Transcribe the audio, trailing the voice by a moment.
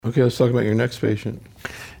Okay, let's talk about your next patient.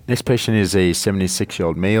 Next patient is a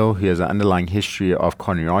 76-year-old male who has an underlying history of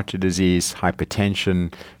coronary artery disease,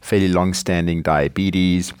 hypertension, fairly long-standing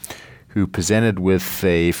diabetes, who presented with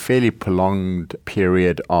a fairly prolonged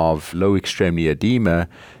period of low extremity edema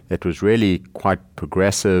that was really quite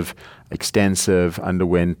progressive, extensive,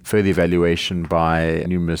 underwent further evaluation by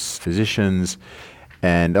numerous physicians,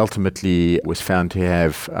 and ultimately was found to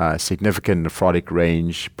have significant nephrotic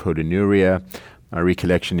range proteinuria. My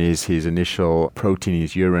recollection is his initial protein in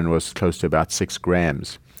his urine was close to about 6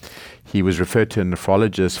 grams. He was referred to a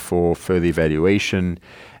nephrologist for further evaluation,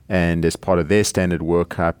 and as part of their standard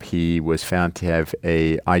workup, he was found to have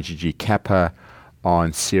a IgG kappa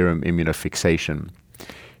on serum immunofixation.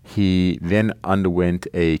 He then underwent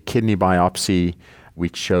a kidney biopsy,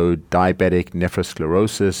 which showed diabetic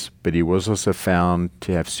nephrosclerosis, but he was also found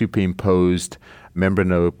to have superimposed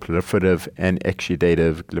membranoproliferative and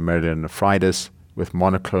exudative glomerulonephritis with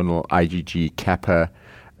monoclonal IgG kappa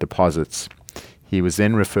deposits. He was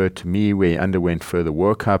then referred to me, where he underwent further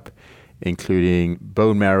workup, including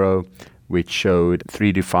bone marrow, which showed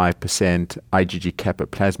 3 to 5% IgG kappa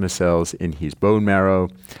plasma cells in his bone marrow.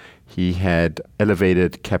 He had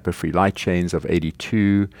elevated kappa-free light chains of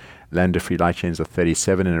 82, lambda-free light chains of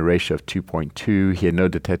 37 in a ratio of 2.2. He had no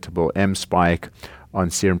detectable M spike on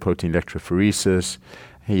serum protein electrophoresis.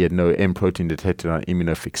 He had no M protein detected on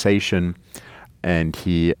immunofixation. And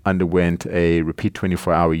he underwent a repeat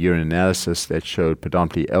 24-hour urine analysis that showed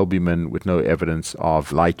predominantly albumin with no evidence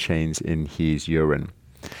of light chains in his urine.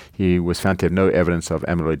 He was found to have no evidence of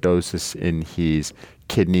amyloidosis in his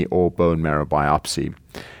kidney or bone marrow biopsy.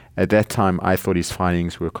 At that time, I thought his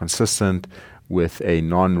findings were consistent with a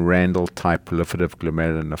non-Randall type proliferative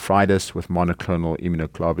glomerulonephritis with monoclonal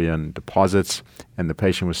immunoglobulin deposits, and the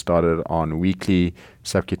patient was started on weekly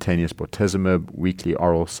subcutaneous bortezomib, weekly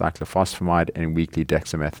oral cyclophosphamide, and weekly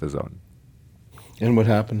dexamethasone. And what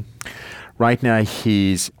happened? Right now,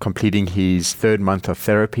 he's completing his 3rd month of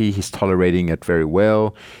therapy. He's tolerating it very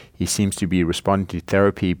well. He seems to be responding to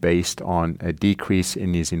therapy based on a decrease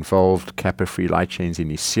in his involved kappa-free light chains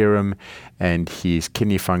in his serum, and his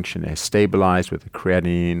kidney function has stabilized with a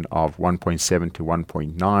creatinine of 1.7 to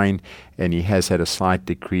 1.9, and he has had a slight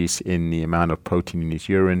decrease in the amount of protein in his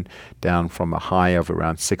urine, down from a high of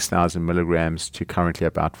around 6,000 milligrams to currently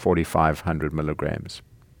about 4,500 milligrams.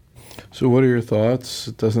 So what are your thoughts?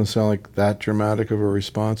 It doesn't sound like that dramatic of a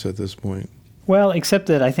response at this point. Well, except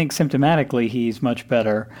that I think symptomatically he's much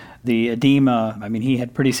better. The edema, he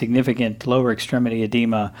had pretty significant lower extremity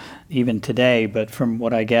edema even today, but from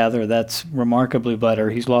what I gather, that's remarkably better.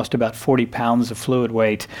 He's lost about 40 pounds of fluid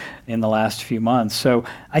weight in the last few months. So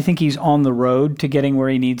I think he's on the road to getting where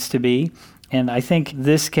he needs to be. And I think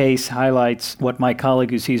this case highlights what my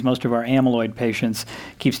colleague who sees most of our amyloid patients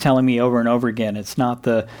keeps telling me over and over again. It's not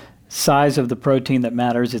the size of the protein that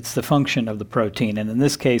matters, it's the function of the protein. And in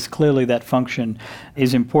this case, clearly that function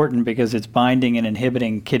is important because it's binding and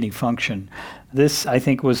inhibiting kidney function. This, I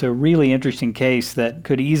think, was a really interesting case that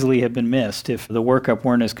could easily have been missed if the workup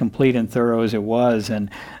weren't as complete and thorough as it was, and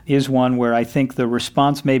is one where I think the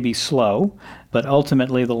response may be slow, but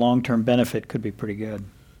ultimately the long-term benefit could be pretty good.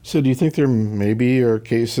 So do you think there maybe are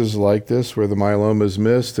cases like this where the myeloma is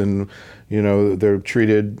missed and, they're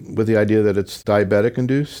treated with the idea that it's diabetic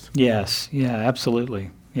induced? Yes. Yeah, absolutely.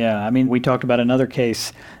 Yeah, we talked about another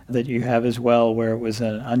case that you have as well where it was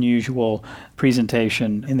an unusual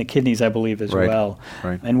presentation in the kidneys, I believe, as well.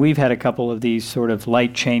 Right. And we've had a couple of these sort of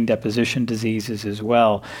light chain deposition diseases as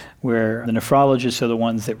well, where the nephrologists are the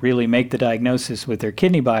ones that really make the diagnosis with their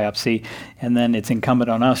kidney biopsy, and then it's incumbent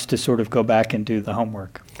on us to sort of go back and do the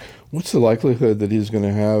homework. What's the likelihood that he's going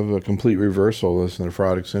to have a complete reversal of this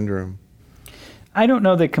nephrotic syndrome? I don't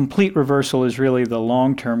know that complete reversal is really the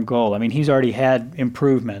long-term goal. He's already had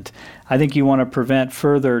improvement. I think you want to prevent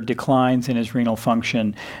further declines in his renal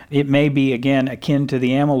function. It may be, again, akin to the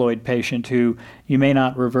amyloid patient who you may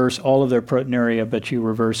not reverse all of their proteinuria, but you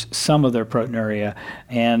reverse some of their proteinuria,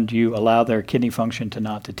 and you allow their kidney function to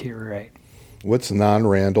not deteriorate. What's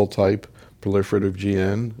non-Randall type proliferative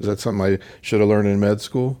GN? Is that something I should have learned in med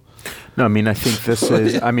school? No, I think this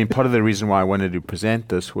is, part of the reason why I wanted to present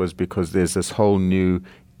this was because there's this whole new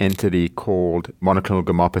entity called monoclonal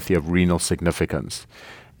gammopathy of renal significance.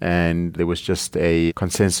 And there was just a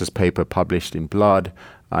consensus paper published in Blood,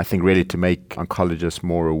 I think really to make oncologists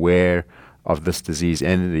more aware of this disease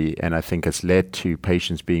entity, and I think it's led to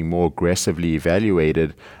patients being more aggressively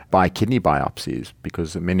evaluated by kidney biopsies,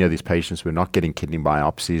 because many of these patients were not getting kidney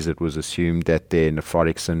biopsies. It was assumed that their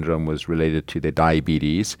nephrotic syndrome was related to their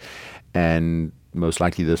diabetes, and most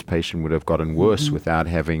likely this patient would have gotten worse without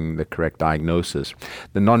having the correct diagnosis.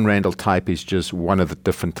 The non-Randall type is just one of the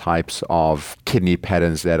different types of kidney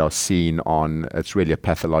patterns that are seen on, it's really a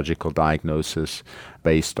pathological diagnosis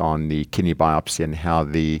based on the kidney biopsy and how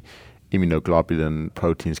the immunoglobulin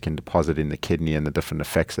proteins can deposit in the kidney and the different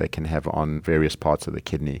effects they can have on various parts of the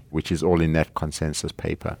kidney, which is all in that consensus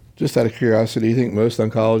paper. Just out of curiosity, do you think most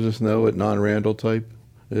oncologists know what non-Randall type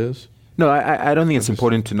is? No, I don't think it's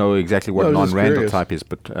important to know exactly what non-Randall type is,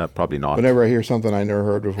 but probably not. Whenever I hear something I never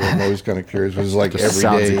heard before, I'm always kind of curious. It's like every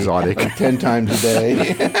sounds day, exotic. like 10 times a day.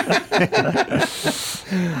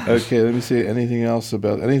 Okay, let me see. Anything else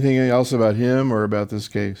about him or about this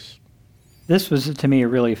case? This was, to me,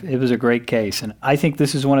 it was a great case. And I think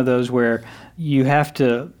this is one of those where you have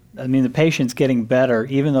to, the patient's getting better,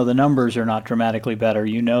 even though the numbers are not dramatically better,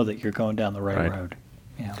 you know that you're going down the right road.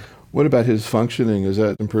 Yeah. What about his functioning? Is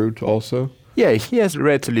that improved also? Yeah, he has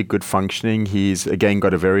relatively good functioning. He's, again,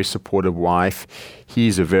 got a very supportive wife.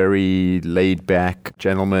 He's a very laid-back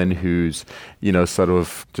gentleman who's, sort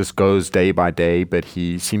of just goes day by day, but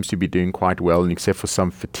he seems to be doing quite well. And except for some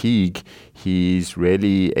fatigue, he's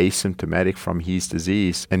really asymptomatic from his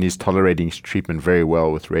disease, and he's tolerating his treatment very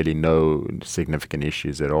well with really no significant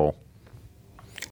issues at all.